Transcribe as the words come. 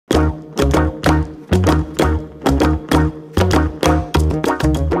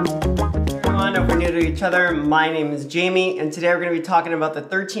each other. My name is Jamie, and today we're going to be talking about the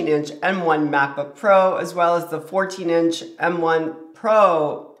 13-inch M1 MacBook Pro, as well as the 14-inch M1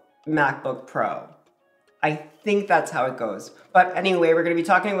 Pro MacBook Pro. I think that's how it goes. But anyway, we're going to be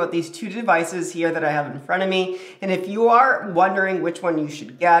talking about these two devices here that I have in front of me. And if you are wondering which one you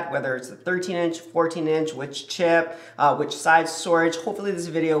should get, whether it's the 13-inch, 14-inch, which chip, which size storage, hopefully this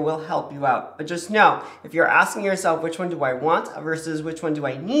video will help you out. But just know, if you're asking yourself which one do I want versus which one do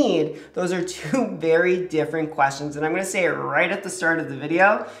I need, those are two very different questions. And I'm going to say it right at the start of the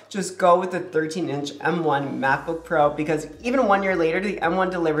video, just go with the 13-inch M1 MacBook Pro, because even 1 year later, the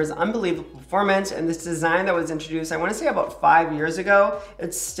M1 delivers unbelievable performance, and this design that was introduced, I want to say about 5 years ago,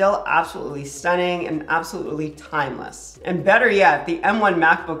 it's still absolutely stunning and absolutely timeless. And better yet, the M1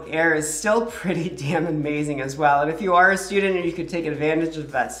 MacBook Air is still pretty damn amazing as well. And if you are a student, you could take advantage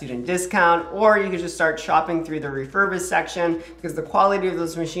of that student discount, or you could just start shopping through the refurbished section, because the quality of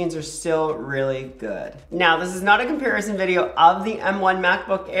those machines are still really good. Now, this is not a comparison video of the M1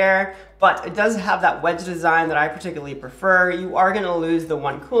 MacBook Air, but it does have that wedge design that I particularly prefer. You are gonna lose the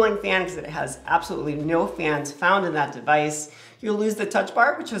one cooling fan because it has absolutely no fans found in that device. You'll lose the touch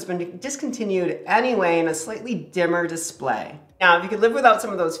bar, which has been discontinued anyway, and a slightly dimmer display. Now, if you could live without some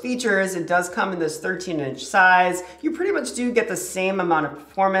of those features, it does come in this 13-inch size. You pretty much do get the same amount of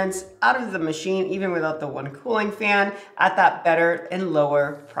performance out of the machine, even without the one cooling fan, at that better and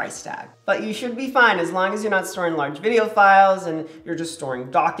lower price tag. But you should be fine as long as you're not storing large video files and you're just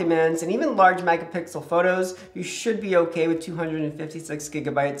storing documents and even large megapixel photos. You should be okay with 256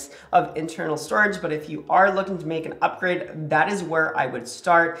 gigabytes of internal storage. But if you are looking to make an upgrade, that is where I would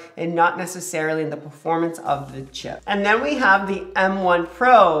start, and not necessarily in the performance of the chip. And then we have the M1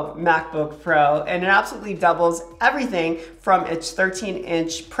 Pro MacBook Pro, and it absolutely doubles everything from its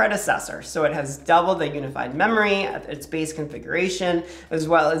 13-inch predecessor. So it has double the unified memory at its base configuration, as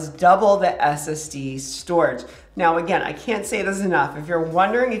well as double the SSD storage. Now again, I can't say this enough. If you're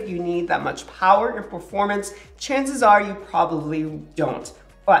wondering if you need that much power or performance, chances are you probably don't.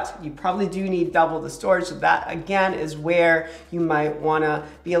 But you probably do need double the storage, so that again is where you might wanna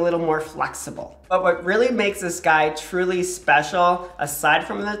be a little more flexible. But what really makes this guy truly special, aside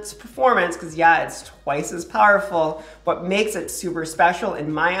from its performance, because yeah, it's twice as powerful, what makes it super special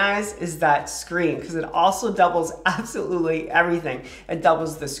in my eyes is that screen, because it also doubles absolutely everything. It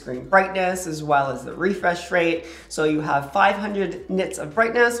doubles the screen brightness as well as the refresh rate. So you have 500 nits of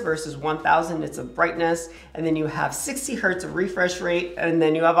brightness versus 1000 nits of brightness, and then you have 60 hertz of refresh rate, and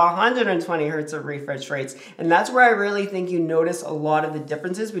then you have 120 hertz of refresh rates. And that's where I really think you notice a lot of the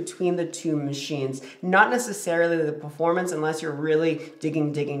differences between the two machines. Not necessarily the performance, unless you're really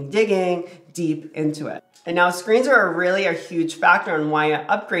digging deep into it. And now screens are really a huge factor on why I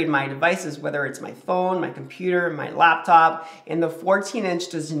upgrade my devices, whether it's my phone, my computer, my laptop, and the 14-inch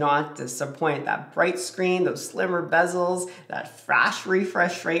does not disappoint. That bright screen, those slimmer bezels, that fast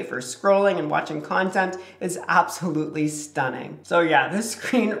refresh rate for scrolling and watching content is absolutely stunning. So yeah, this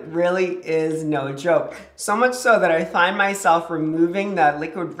screen really is no joke. So much so that I find myself removing the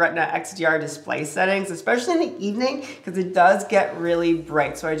Liquid Retina XDR display settings, especially in the evening, because it does get really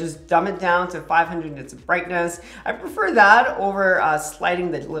bright. So I just dumb it down to 500 nits of brightness. I prefer that over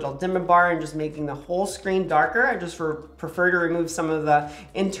sliding the little dimmer bar and just making the whole screen darker. I just prefer to remove some of the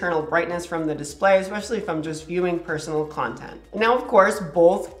internal brightness from the display, especially if I'm just viewing personal content. Now, of course,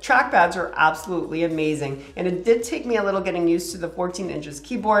 both trackpads are absolutely amazing, and it did take me a little getting used to the 14 inches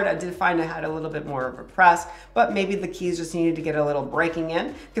keyboard. I did find I had a little bit more of a press, but maybe the keys just needed to get a little breaking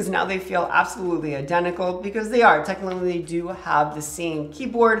in, because now they feel absolutely identical, because they are. Technically, they do have the same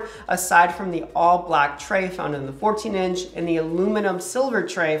keyboard, aside from the all-black tray found in the 14-inch and the aluminum silver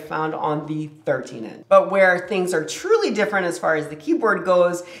tray found on the 13-inch. But where things are truly different as far as the keyboard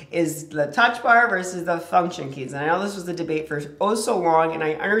goes is the touch bar versus the function keys. And I know this was a debate for oh so long, and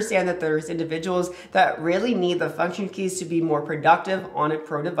I understand that there's individuals that really need the function keys to be more productive on a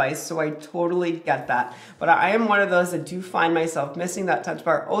pro device, so I totally get that. But I am one of those that do find myself missing that touch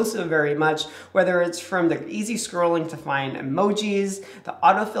bar oh so very much, whether it's from the easy scrolling to find emojis, the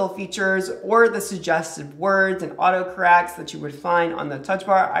autofill features, or the suggested words and autocorrects that you would find on the touch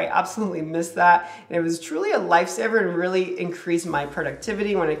bar. I absolutely miss that, and it was truly a lifesaver and really increased my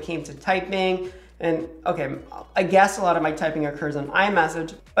productivity when it came to typing. And okay, I guess a lot of my typing occurs on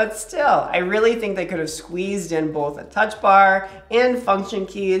iMessage, but still, I really think they could have squeezed in both a touch bar and function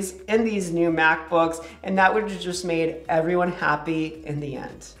keys in these new MacBooks, and that would have just made everyone happy in the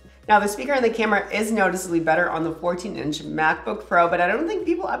end. Now the speaker and the camera is noticeably better on the 14-inch MacBook Pro, but I don't think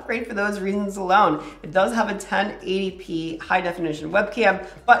people upgrade for those reasons alone. It does have a 1080p high definition webcam,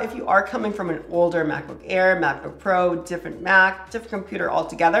 but if you are coming from an older MacBook Air, MacBook Pro, different Mac, different computer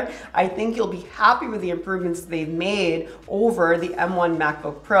altogether, I think you'll be happy with the improvements they've made over the M1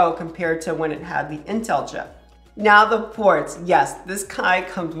 MacBook Pro compared to when it had the Intel chip. Now the ports. Yes, this guy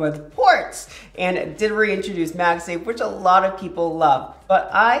comes with ports, and it did reintroduce MagSafe, which a lot of people love. But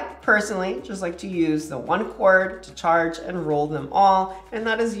I personally just like to use the one cord to charge and roll them all, and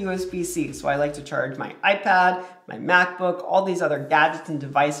that is USB-C. So I like to charge my iPad, my MacBook, all these other gadgets and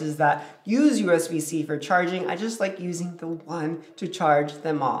devices that use USB-C for charging. I just like using the one to charge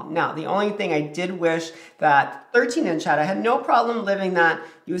them all. Now, the only thing I did wish that 13-inch had, I had no problem living that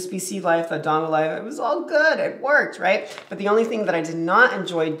USB-C life, the dongle life. It was all good, it worked, right? But the only thing that I did not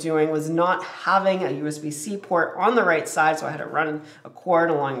enjoy doing was not having a USB-C port on the right side, so I had to run a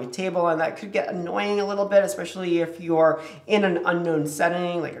cord along the table, and that could get annoying a little bit, especially if you're in an unknown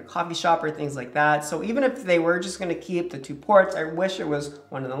setting, like a coffee shop or things like that. So even if they were just gonna keep the two ports, I wish it was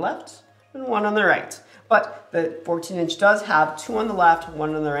one on the left and one on the right. But the 14-inch does have two on the left,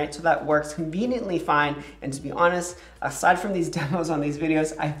 one on the right, so that works conveniently fine. And to be honest, aside from these demos on these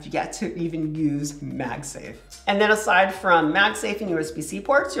videos, I've yet to even use MagSafe. And then aside from MagSafe and USB-C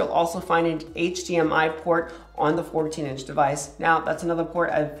ports, you'll also find an HDMI port on the 14-inch device. Now, that's another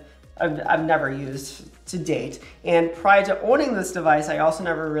port I've never used to date. And prior to owning this device, I also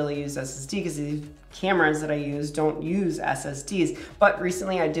never really used SSD because these cameras that I use don't use SSDs. But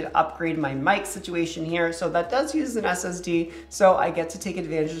recently I did upgrade my mic situation here, so that does use an SSD, so I get to take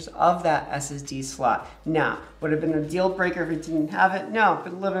advantage of that SSD slot. Now, would it have been a deal breaker if it didn't have it? No, I've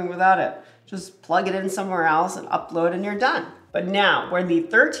been living without it. Just plug it in somewhere else and upload and you're done. But now, where the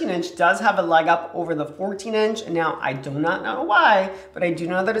 13-inch does have a leg up over the 14-inch, and now I do not know why, but I do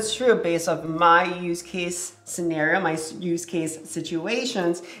know that it's true based off my use case scenario, my use case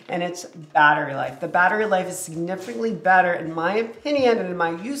situations, and it's battery life. The battery life is significantly better, in my opinion, and in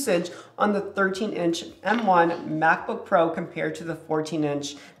my usage on the 13-inch M1 MacBook Pro compared to the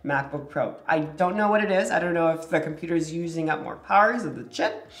 14-inch MacBook Pro. I don't know what it is. I don't know if the computer is using up more power. Is it the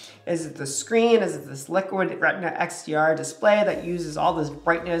chip? Is it the screen? Is it this liquid Retina XDR display that uses all this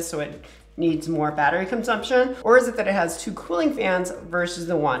brightness so it needs more battery consumption? Or is it that it has two cooling fans versus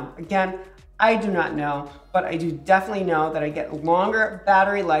the one? Again, I do not know, but I do definitely know that I get longer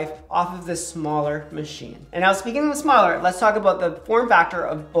battery life off of this smaller machine. And now speaking of smaller, let's talk about the form factor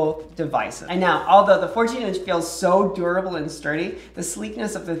of both devices. And now, although the 14-inch feels so durable and sturdy, the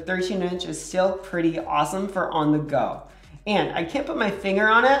sleekness of the 13-inch is still pretty awesome for on the go. And I can't put my finger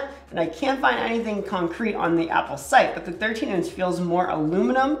on it, and I can't find anything concrete on the Apple site, but the 13-inch feels more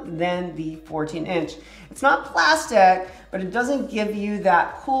aluminum than the 14-inch. It's not plastic, but it doesn't give you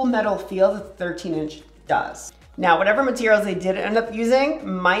that cool metal feel that the 13-inch does. Now, whatever materials they did end up using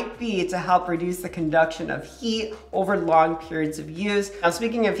might be to help reduce the conduction of heat over long periods of use. Now,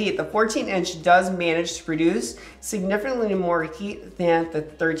 speaking of heat, the 14-inch does manage to produce significantly more heat than the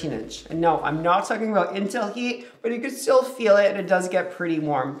 13-inch. And no, I'm not talking about Intel heat, but you can still feel it, and it does get pretty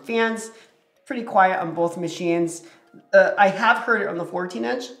warm. Fans, pretty quiet on both machines. I have heard it on the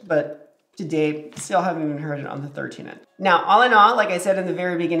 14-inch, but to date, still haven't even heard it on the 13-inch. Now, all in all, like I said in the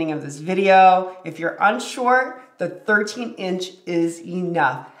very beginning of this video, if you're unsure, the 13-inch is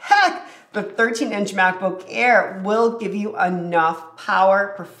enough. Heck, the 13-inch MacBook Air will give you enough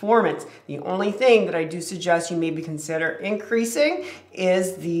power performance. The only thing that I do suggest you maybe consider increasing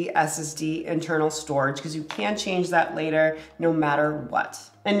is the SSD internal storage, because you can change that later no matter what.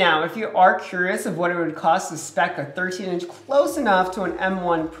 And now, if you are curious of what it would cost to spec a 13-inch close enough to an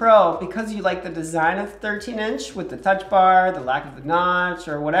M1 Pro, because you like the design of the 13-inch with the touch bar, the lack of the notch,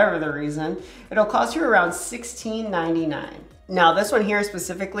 or whatever the reason, it'll cost you around $16.99. Now, this one here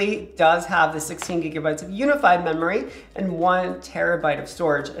specifically does have the 16 gigabytes of unified memory and 1 terabyte of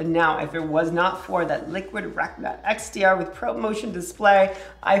storage. And now, if it was not for that liquid Retina XDR with ProMotion display,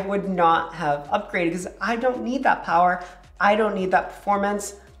 I would not have upgraded, because I don't need that power. I don't need that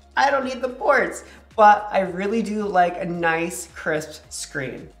performance. I don't need the ports, but I really do like a nice crisp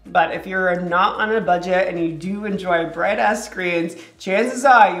screen. But if you're not on a budget and you do enjoy bright ass screens, chances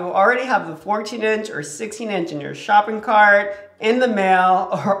are you already have the 14-inch or 16-inch in your shopping cart, in the mail,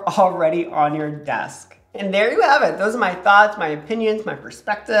 or already on your desk. And there you have it. Those are my thoughts, my opinions, my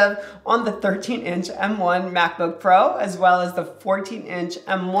perspective on the 13-inch M1 MacBook Pro, as well as the 14-inch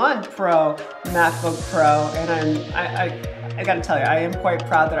M1 Pro MacBook Pro. And I gotta tell you, I am quite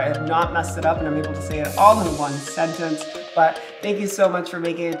proud that I have not messed it up and I'm able to say it all in one sentence. But thank you so much for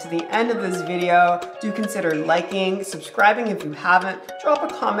making it to the end of this video. Do consider liking, subscribing if you haven't, drop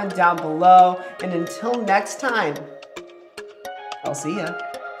a comment down below, and until next time, I'll see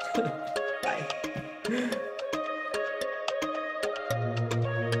ya.